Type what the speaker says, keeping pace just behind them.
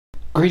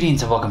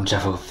Greetings and welcome to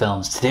Jefficho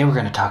Films. Today we're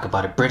going to talk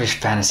about a British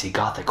fantasy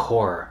gothic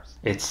horror.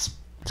 It's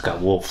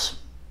got wolves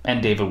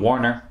and David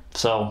Warner,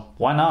 so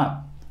why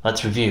not?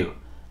 Let's review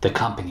The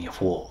Company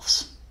of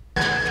Wolves.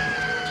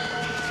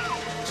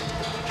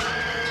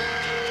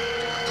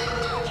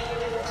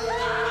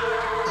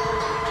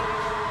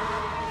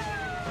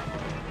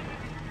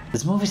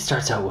 This movie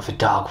starts out with a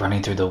dog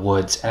running through the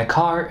woods and a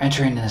car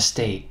entering an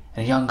estate.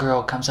 And a young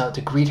girl comes out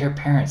to greet her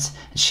parents,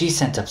 and she's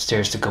sent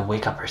upstairs to go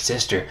wake up her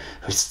sister,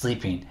 who's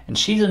sleeping, and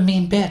she's a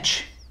mean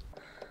bitch.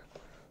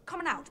 Come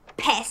on out,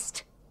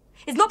 pest.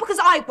 It's not because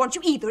I want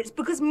you either, it's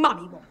because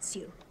Mummy wants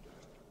you.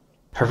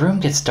 Her room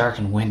gets dark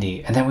and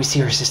windy, and then we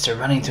see her sister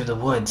running through the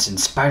woods in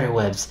spider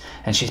webs,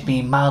 and she's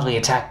being mildly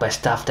attacked by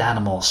stuffed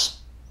animals.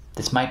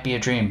 This might be a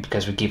dream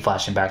because we keep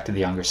flashing back to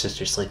the younger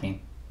sister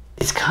sleeping.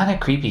 It's kind of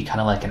creepy, kind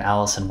of like an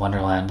Alice in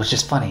Wonderland, which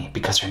is funny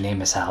because her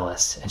name is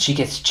Alice, and she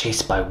gets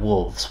chased by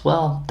wolves.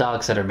 Well,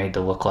 dogs that are made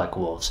to look like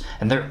wolves,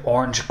 and their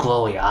orange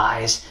glowy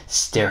eyes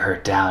stare her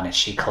down and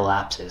she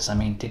collapses. I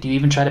mean, did you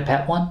even try to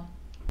pet one?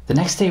 The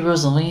next day,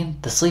 Rosaleen,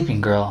 the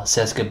sleeping girl,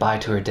 says goodbye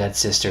to her dead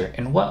sister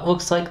in what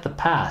looks like the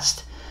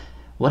past.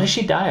 What does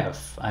she die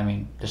of? I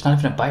mean, there's not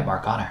even a bite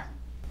mark on her.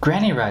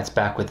 Granny rides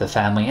back with the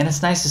family, and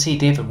it's nice to see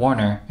David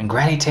Warner, and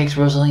Granny takes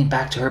Rosaleen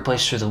back to her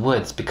place through the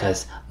woods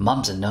because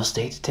Mum's in no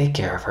state to take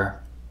care of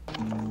her.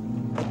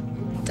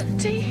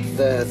 Daddy?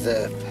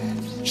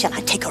 Shall I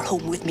take her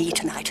home with me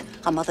tonight?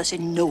 Her mother's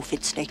in no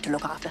fit state to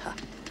look after her.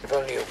 If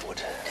only you would.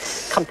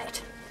 Come,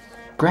 pet.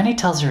 Granny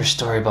tells her a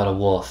story about a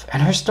wolf,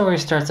 and her story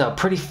starts out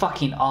pretty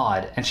fucking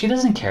odd, and she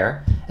doesn't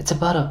care. It's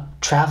about a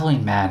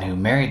traveling man who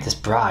married this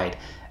bride,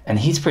 and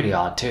he's pretty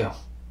odd too.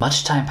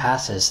 Much time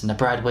passes, and the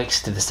bride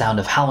wakes to the sound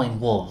of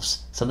howling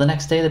wolves, so the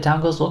next day the town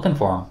goes looking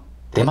for him.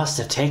 They must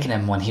have taken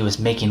him when he was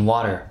making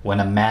water, when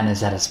a man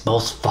is at his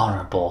most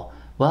vulnerable.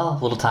 Well,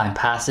 a little time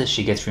passes,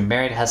 she gets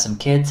remarried, has some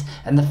kids,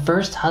 and the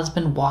first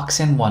husband walks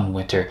in one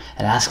winter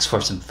and asks for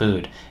some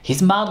food.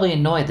 He's mildly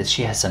annoyed that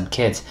she has some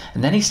kids,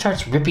 and then he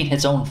starts ripping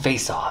his own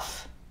face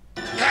off.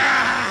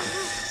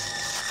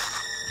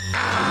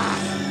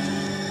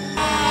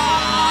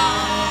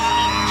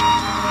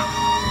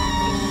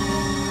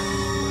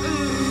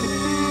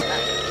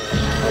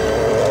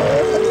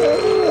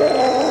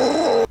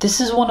 This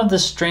is one of the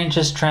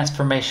strangest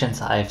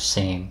transformations I've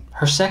seen.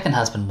 Her second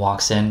husband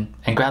walks in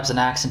and grabs an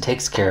axe and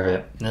takes care of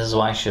it. This is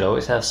why you should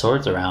always have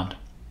swords around.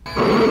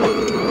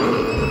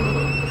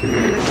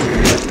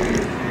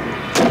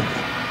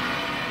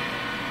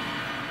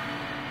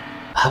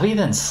 Hubby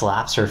then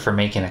slaps her for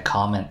making a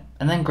comment,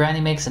 and then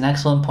Granny makes an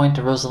excellent point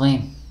to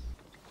Rosaleen.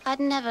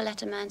 I'd never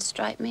let a man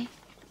strike me.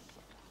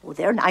 Oh,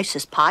 they're nice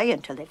as pie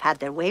until they've had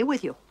their way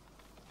with you.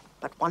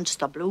 But once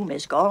the bloom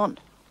is gone,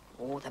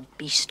 oh, the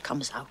beast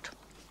comes out.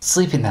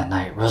 Sleeping that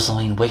night,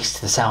 Rosaleen wakes to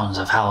the sounds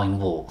of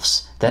howling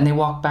wolves. Then they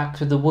walk back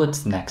through the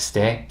woods the next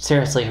day.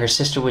 Seriously, her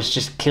sister was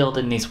just killed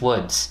in these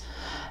woods.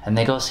 And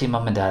they go see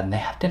Mum and Dad and they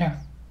have dinner.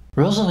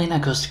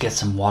 Rosalina goes to get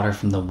some water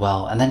from the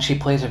well, and then she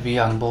plays with a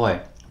young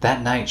boy.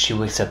 That night, she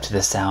wakes up to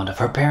the sound of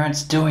her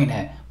parents doing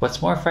it.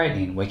 What's more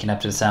frightening, waking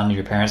up to the sound of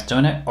your parents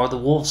doing it, or the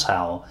wolves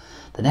howl?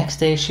 The next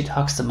day, she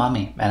talks to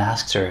Mummy and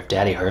asks her if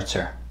Daddy hurts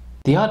her.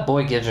 The odd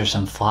boy gives her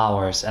some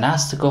flowers and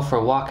asks to go for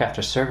a walk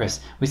after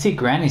service. We see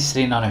Granny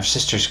sitting on her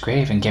sister's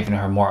grave and giving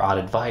her more odd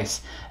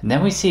advice. And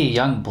then we see a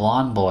young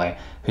blonde boy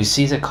who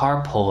sees a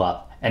car pull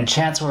up and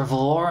Chancellor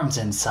Valorum's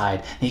inside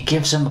and he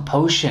gives him a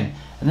potion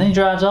and then he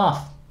drives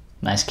off.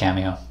 Nice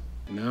cameo.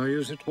 Now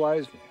use it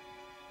wisely.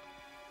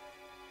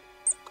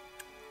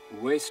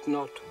 Waste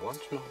not,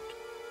 want not.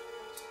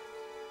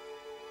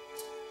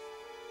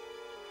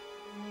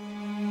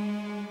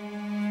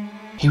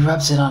 He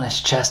rubs it on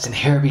his chest and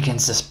hair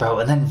begins to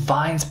sprout and then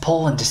vines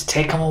pull and just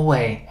take him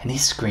away and he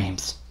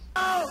screams.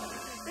 No!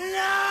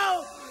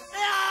 No!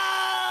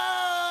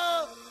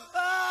 No!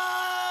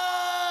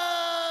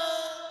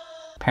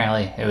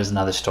 Apparently it was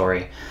another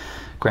story.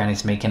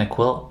 Granny's making a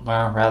quilt,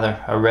 or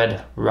rather a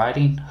Red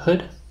Riding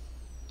Hood.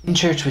 In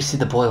church we see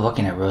the boy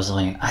looking at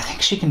Rosaleen. I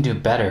think she can do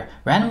better.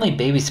 Randomly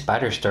baby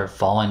spiders start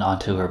falling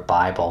onto her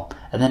Bible,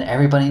 and then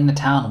everybody in the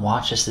town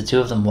watches the two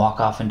of them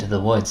walk off into the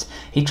woods.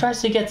 He tries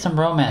to get some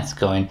romance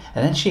going,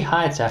 and then she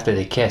hides after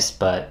they kiss,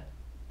 but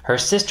her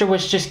sister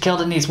was just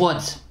killed in these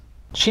woods.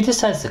 She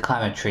decides to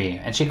climb a tree,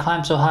 and she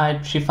climbs so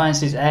high she finds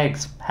these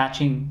eggs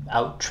hatching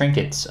out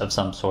trinkets of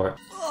some sort.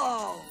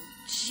 Oh,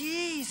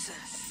 Jesus!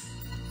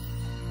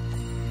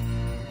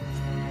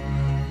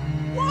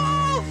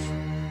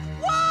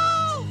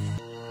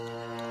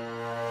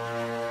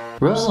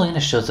 Rosalina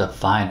shows up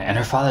fine, and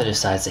her father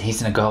decides that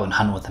he's gonna go out and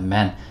hunt with the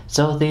men.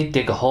 So they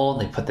dig a hole,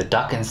 and they put the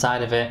duck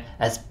inside of it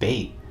as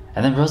bait.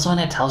 And then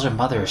Rosalina tells her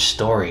mother a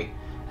story.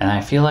 And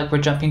I feel like we're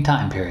jumping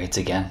time periods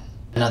again.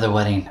 Another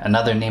wedding,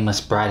 another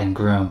nameless bride and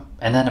groom,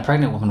 and then a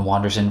pregnant woman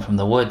wanders in from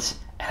the woods,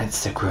 and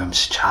it's the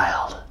groom's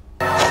child.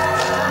 It's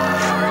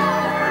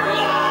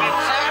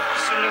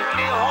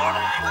absolutely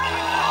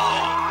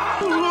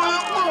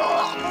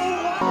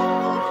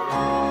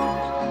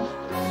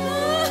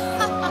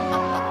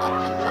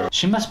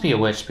She must be a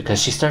witch because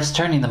she starts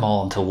turning them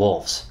all into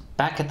wolves.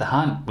 Back at the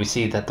hunt, we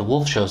see that the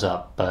wolf shows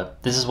up,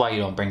 but this is why you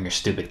don't bring your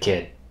stupid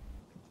kid.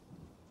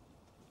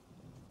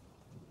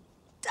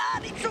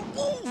 Dad, it's a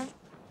wolf!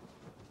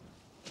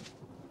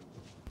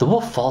 The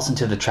wolf falls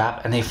into the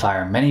trap and they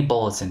fire many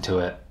bullets into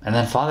it, and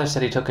then Father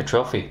said he took a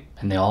trophy,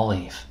 and they all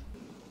leave.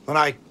 When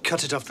I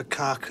cut it off the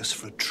carcass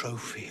for a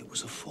trophy, it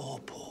was a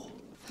forepaw.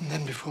 And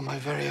then before my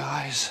very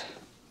eyes...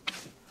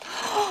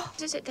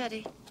 What is it,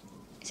 Daddy?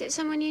 Is it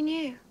someone you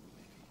knew?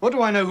 What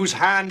do I know whose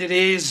hand it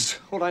is?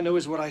 All I know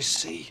is what I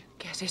see.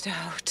 Get it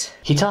out.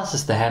 He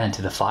tosses the hand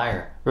into the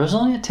fire.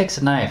 Rosaleen takes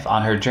a knife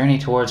on her journey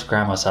towards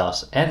Grandma's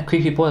house, and the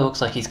creepy boy looks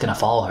like he's gonna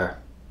follow her.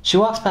 She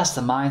walks past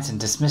the mines and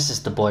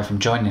dismisses the boy from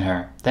joining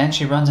her. Then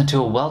she runs into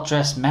a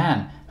well-dressed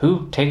man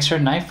who takes her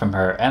knife from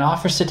her and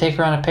offers to take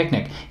her on a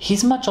picnic.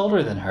 He's much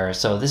older than her,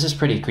 so this is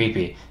pretty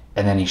creepy.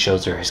 And then he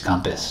shows her his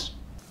compass.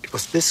 It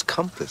was this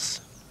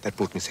compass that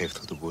brought me safe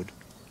through the wood.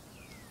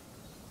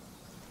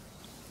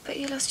 But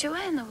you lost your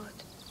way in the wood.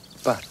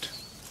 But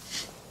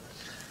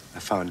I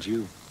found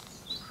you.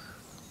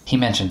 He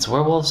mentions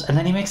werewolves, and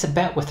then he makes a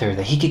bet with her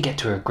that he could get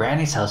to her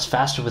granny's house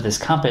faster with his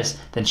compass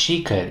than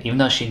she could, even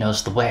though she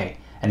knows the way.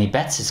 And he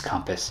bets his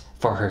compass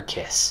for her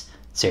kiss.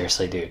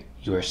 Seriously, dude,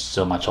 you are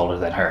so much older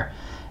than her.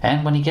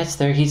 And when he gets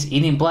there, he's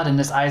eating blood and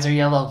his eyes are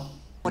yellow.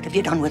 What have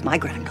you done with my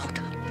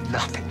granddaughter?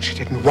 Nothing she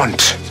didn't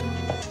want.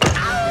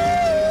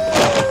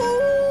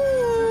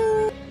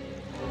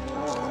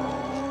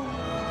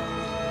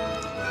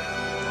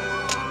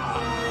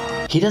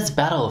 He does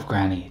battle with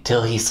Granny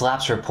till he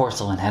slaps her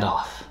porcelain head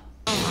off.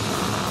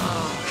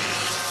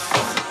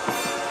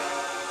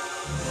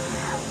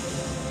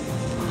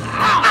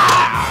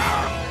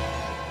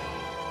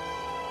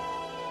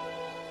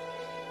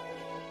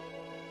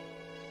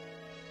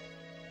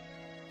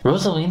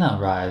 Rosaleen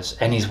arrives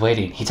and he's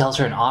waiting. He tells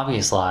her an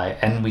obvious lie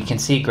and we can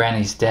see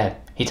Granny's dead.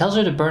 He tells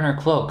her to burn her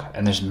cloak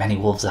and there's many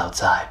wolves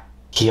outside.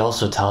 He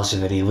also tells her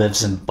that he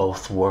lives in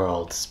both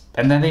worlds.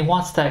 And then he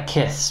wants that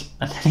kiss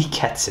and then he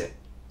gets it.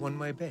 Won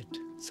my bet,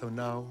 so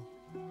now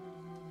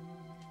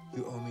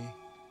you owe me.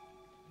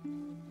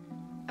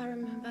 I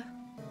remember.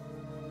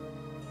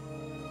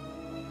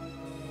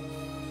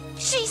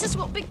 Jesus,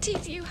 what big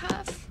teeth you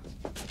have.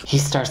 He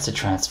starts to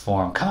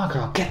transform. Come on,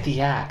 girl, get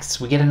the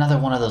axe. We get another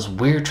one of those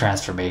weird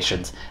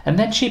transformations. And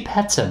then she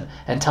pets him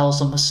and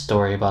tells him a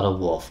story about a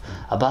wolf.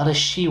 About a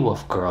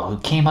she-wolf girl who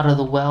came out of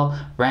the well,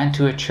 ran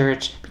to a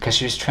church because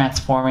she was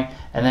transforming,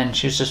 and then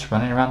she was just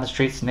running around the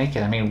streets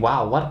naked. I mean,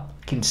 wow, what a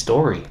fucking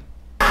story.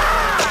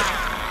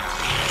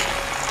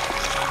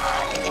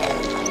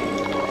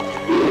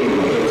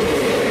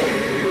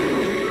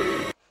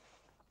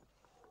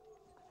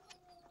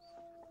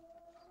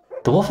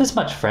 The wolf is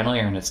much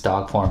friendlier in its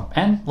dog form,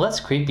 and less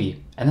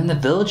creepy. And then the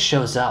village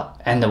shows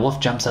up, and the wolf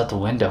jumps out the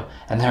window,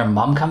 and then her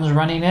mom comes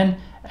running in,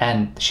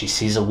 and she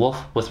sees a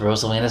wolf with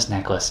Rosaleena's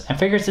necklace, and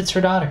figures it's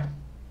her daughter.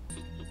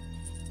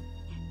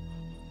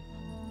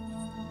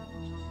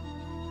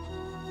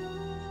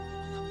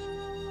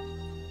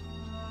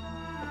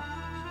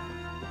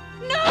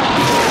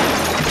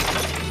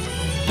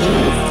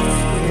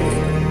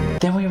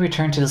 Then we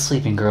return to the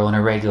sleeping girl in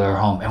her regular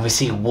home and we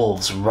see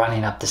wolves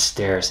running up the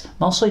stairs,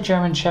 mostly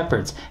German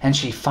shepherds, and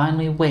she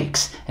finally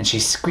wakes and she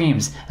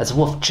screams as a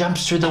wolf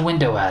jumps through the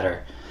window at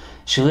her.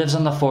 She lives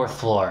on the 4th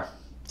floor.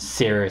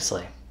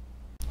 Seriously.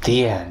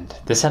 The end.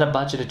 This had a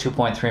budget of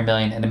 $2.3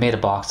 million and it made a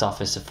box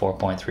office of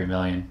 $4.3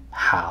 million.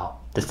 How?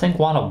 This thing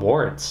won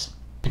awards.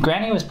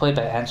 Granny was played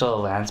by Angela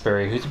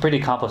Lansbury, who's a pretty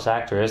accomplished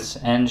actress,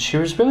 and she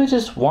was really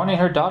just warning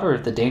her daughter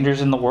of the dangers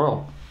in the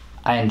world.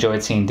 I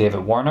enjoyed seeing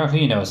David Warner, who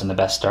you know is in the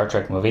best Star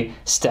Trek movie,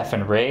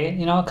 Stephen Ray,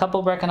 you know, a couple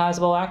of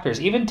recognizable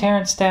actors, even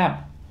Terrence Stamp.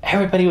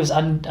 Everybody was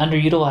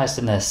underutilized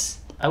in this.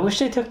 I wish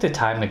they took the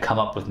time to come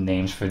up with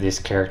names for these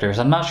characters.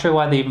 I'm not sure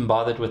why they even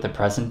bothered with the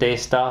present day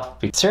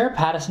stuff. Sarah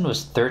Patterson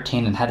was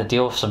 13 and had to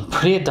deal with some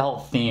pretty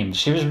adult themes.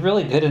 She was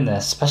really good in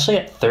this, especially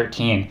at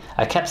 13.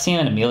 I kept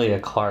seeing Emilia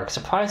Clarke.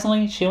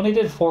 Surprisingly, she only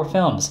did 4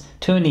 films,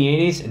 2 in the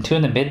 80s and 2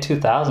 in the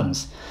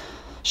mid-2000s.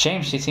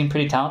 Shame, she seemed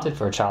pretty talented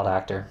for a child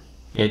actor.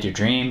 You had your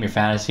dream, your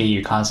fantasy,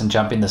 your constant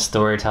jumping, the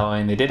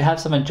storytelling. They did have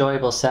some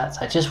enjoyable sets.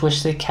 I just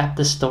wish they kept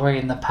the story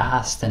in the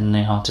past and,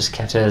 you know, just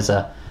kept it as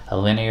a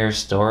linear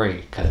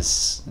story,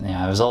 because, you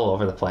know, it was all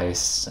over the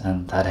place,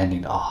 and that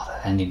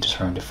ending just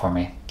ruined it for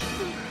me.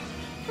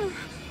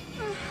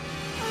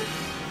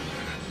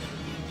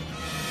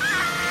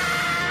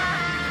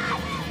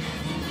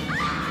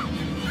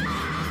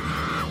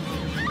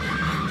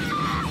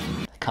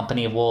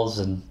 Company of Wolves,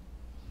 and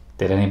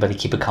did anybody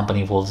keep a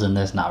company of wolves in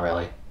this? Not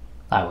really.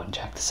 I wouldn't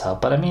check this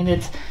out, but I mean,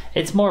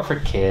 it's more for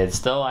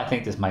kids, though I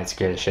think this might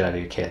scare the shit out of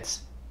your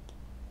kids.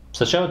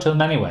 So show it to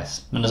them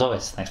anyways. And as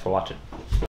always, thanks for watching.